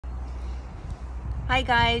Hi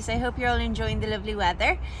guys, I hope you're all enjoying the lovely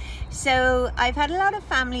weather. So I've had a lot of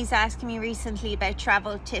families asking me recently about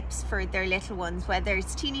travel tips for their little ones, whether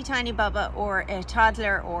it's teeny tiny Bubba or a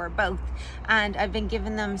toddler or both, and I've been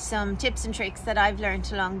giving them some tips and tricks that I've learned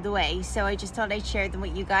along the way. So I just thought I'd share them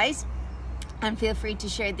with you guys, and feel free to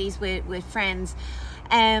share these with friends.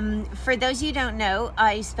 For those of you who don't know,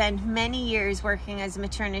 I spent many years working as a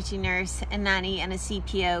maternity nurse, a nanny and a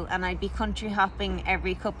CPO, and I'd be country hopping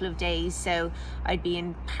every couple of days. So I'd be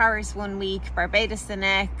in Paris one week, Barbados the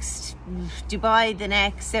next, Dubai the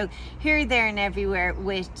next, so here, there and everywhere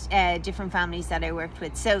with different families that I worked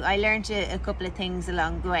with. So I learned a couple of things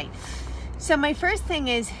along the way. So my first thing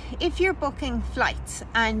is, if you're booking flights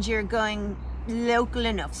and you're going local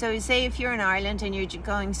enough, so say if you're in Ireland and you're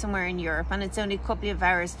going somewhere in Europe and it's only a couple of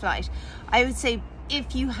hours flight, I would say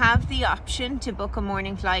if you have the option to book a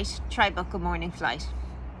morning flight, try book a morning flight,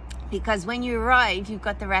 because when you arrive you've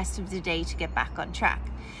got the rest of the day to get back on track.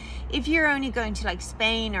 If you're only going to like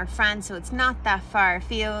Spain or France, so it's not that far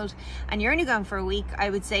afield, and you're only going for a week, I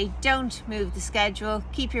would say don't move the schedule.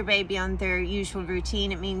 Keep your baby on their usual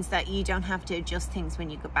routine. It means that you don't have to adjust things when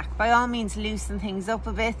you go back. By all means, loosen things up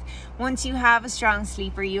a bit. Once you have a strong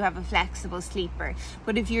sleeper, you have a flexible sleeper.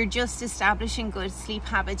 But if you're just establishing good sleep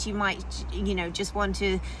habits, you might, just want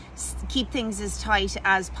to keep things as tight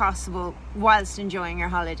as possible whilst enjoying your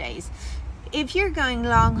holidays. If you're going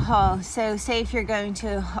long haul, so say if you're going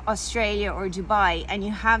to Australia or Dubai and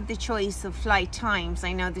you have the choice of flight times,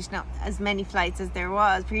 I know there's not as many flights as there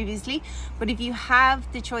was previously, but if you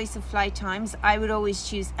have the choice of flight times, I would always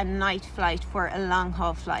choose a night flight for a long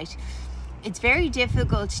haul flight. It's very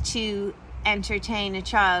difficult to entertain a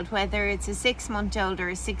child, whether it's a 6-month-old or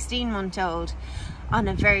a 16-month-old, on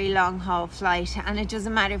a very long haul flight. And it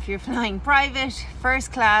doesn't matter if you're flying private,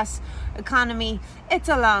 first class, economy, it's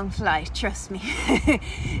a long flight, trust me.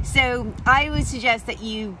 So I would suggest that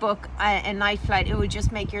you book a night flight. It would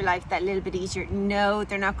just make your life that little bit easier. No,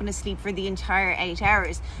 they're not going to sleep for the entire 8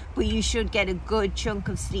 hours, but you should get a good chunk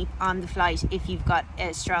of sleep on the flight if you've got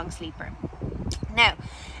a strong sleeper. Now,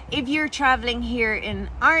 if you're traveling here in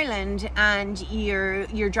Ireland and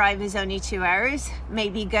your drive is only 2 hours,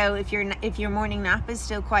 maybe go, if your morning nap is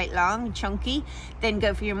still quite long, chunky, then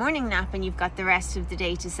go for your morning nap and you've got the rest of the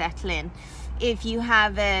day to settle in. If you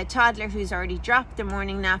have a toddler who's already dropped their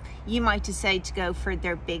morning nap, you might decide to go for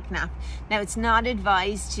their big nap. Now, it's not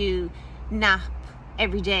advised to nap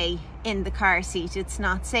every day in the car seat. It's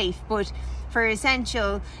not safe, but for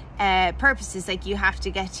essential purposes, like you have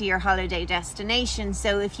to get to your holiday destination.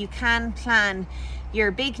 So if you can plan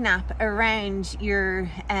your big nap around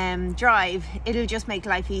your drive, it'll just make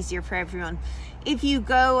life easier for everyone. If you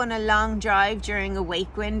go on a long drive during a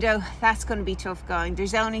wake window, that's going to be tough going.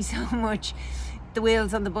 There's only so much the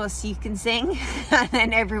wheels on the bus you can sing, and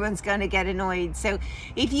then everyone's going to get annoyed. So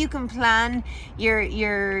if you can plan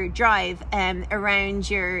your drive around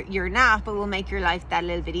your nap, it will make your life that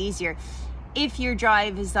little bit easier. If your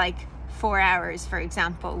drive is like 4 hours, for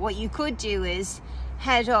example, what you could do is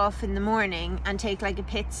head off in the morning and take like a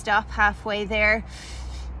pit stop halfway there,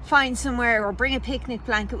 find somewhere, or bring a picnic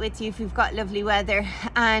blanket with you if you've got lovely weather,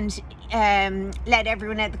 and let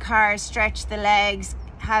everyone out the car, stretch the legs,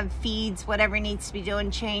 have feeds, whatever needs to be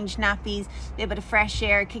done, change nappies, a little bit of fresh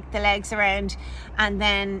air, kick the legs around, and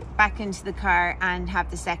then back into the car and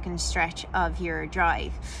have the second stretch of your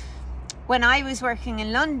drive. When I was working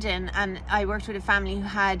in London, and I worked with a family who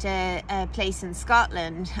had a place in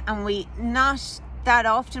Scotland, and we, not that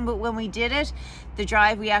often, but when we did it, the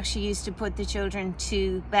drive, we actually used to put the children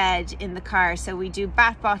to bed in the car. So we do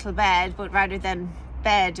bat bottle bed, but rather than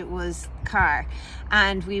bed, it was car,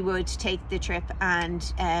 and we would take the trip,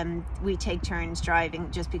 and we take turns driving,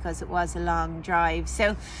 just because it was a long drive.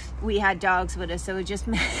 So we had dogs with us, so it just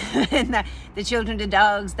meant that the children, the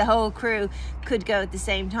dogs, the whole crew could go at the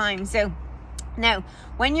same time. So now,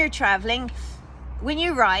 when you're traveling, when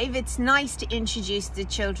you arrive, it's nice to introduce the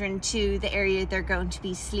children to the area they're going to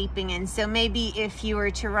be sleeping in. So maybe if you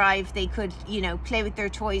were to arrive, they could, play with their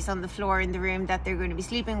toys on the floor in the room that they're going to be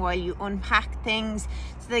sleeping while you unpack things,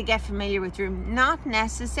 so they get familiar with the room. Not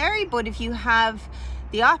necessary, but if you have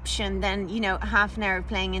the option, then, half an hour of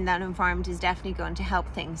playing in that environment is definitely going to help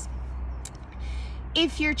things.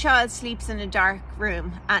 If your child sleeps in a dark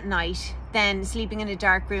room at night, then sleeping in a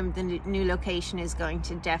dark room, the new location is going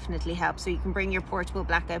to definitely help. So you can bring your portable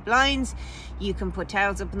blackout blinds, you can put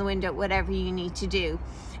towels up in the window, whatever you need to do.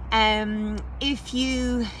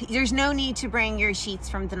 There's no need to bring your sheets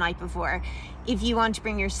from the night before. If you want to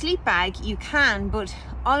bring your sleep bag, you can, but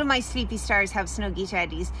all of my Sleepy Stars have Snuggie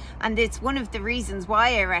Teddies, and it's one of the reasons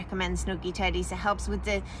why I recommend Snuggie Teddies. It helps with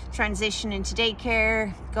the transition into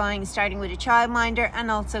daycare, starting with a childminder,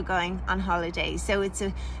 and also going on holidays. So it's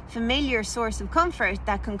a familiar source of comfort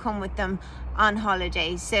that can come with them on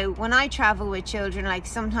holiday. So when I travel with children, like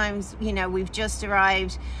sometimes, you know, we've just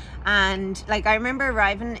arrived, and like I remember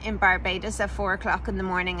arriving in Barbados at 4 o'clock in the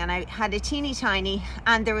morning, and I had a teeny tiny,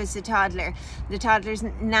 and there was a toddler. The toddler's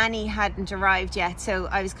nanny hadn't arrived yet, so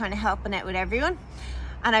I was kind of helping out with everyone,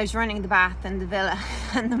 and I was running the bath in the villa,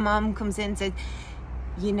 and the mom comes in and said,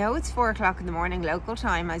 you know, it's 4 o'clock in the morning local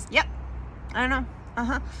time. I was, yep, I don't know.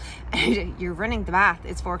 You're running the bath,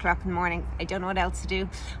 it's 4 o'clock in the morning. I don't know what else to do.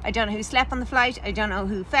 I don't know who slept on the flight, I don't know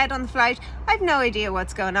who fed on the flight, I have no idea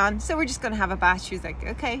what's going on, so we're just going to have a bath. She was like,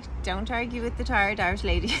 okay, don't argue with the tired Irish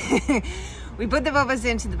lady. We put the Bubbas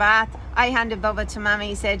into the bath. I handed Bubba to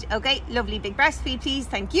Mammy, said, okay, lovely big breastfeed please,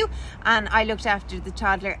 thank you. And I looked after the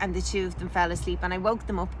toddler, and the two of them fell asleep, and I woke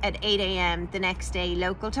them up at 8 a.m. the next day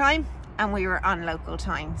local time, and we were on local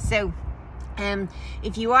time. So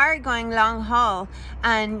if you are going long haul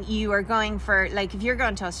and you are going for, like, if you're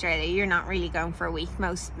going to Australia, you're not really going for a week.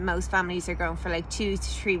 Most families are going for like 2 to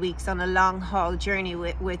 3 weeks on a long haul journey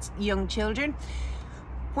with young children.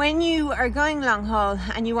 When you are going long haul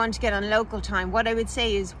and you want to get on local time, what I would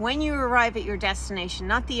say is when you arrive at your destination,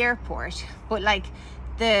 not the airport, but like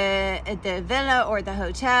the villa or the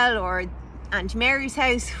hotel or Aunt Mary's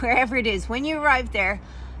house, wherever it is, when you arrive there,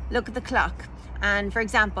 look at the clock. And for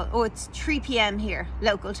example, oh, it's 3 p.m. here,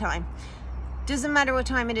 local time. Doesn't matter what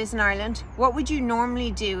time it is in Ireland. What would you normally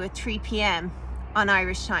do at 3 p.m. on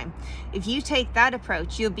Irish time? If you take that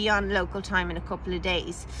approach, you'll be on local time in a couple of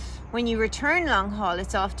days. When you return long haul,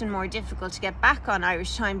 it's often more difficult to get back on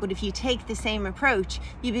Irish time, but if you take the same approach,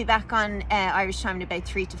 you'll be back on Irish time in about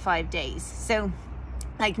 3 to 5 days. So,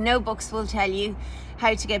 like, no books will tell you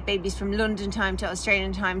how to get babies from London time to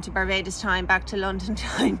Australian time to Barbados time back to London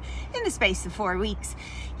time in the space of 4 weeks.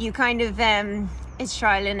 You kind of, it's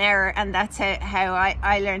trial and error, and that's how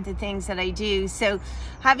I learned the things that I do. So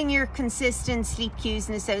having your consistent sleep cues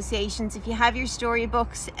and associations, if you have your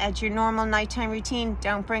storybooks at your normal nighttime routine,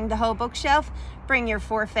 don't bring the whole bookshelf. Bring your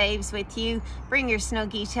 4 faves with you, bring your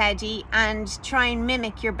Snuggie Teddy, and try and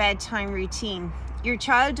mimic your bedtime routine. Your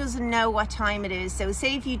child doesn't know what time it is, so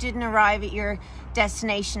say if you didn't arrive at your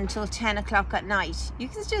destination until 10 o'clock at night, you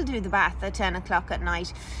can still do the bath at 10 o'clock at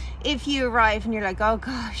night. If you arrive and you're like, oh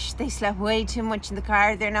gosh, they slept way too much in the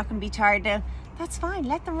car, they're not going to be tired now, that's fine,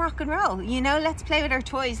 let them rock and roll, you know, let's play with our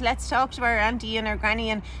toys, let's talk to our auntie and our granny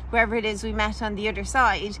and whoever it is we met on the other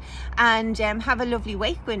side, and have a lovely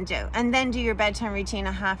wake window, and then do your bedtime routine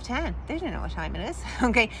at 10:30. They don't know what time it is.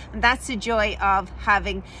 Okay, and that's the joy of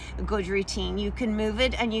having a good routine. You can move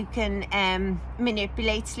it and you can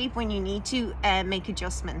manipulate sleep when you need to, make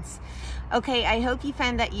adjustments. Okay, I hope you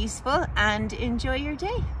found that useful, and enjoy your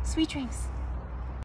day. Sweet dreams.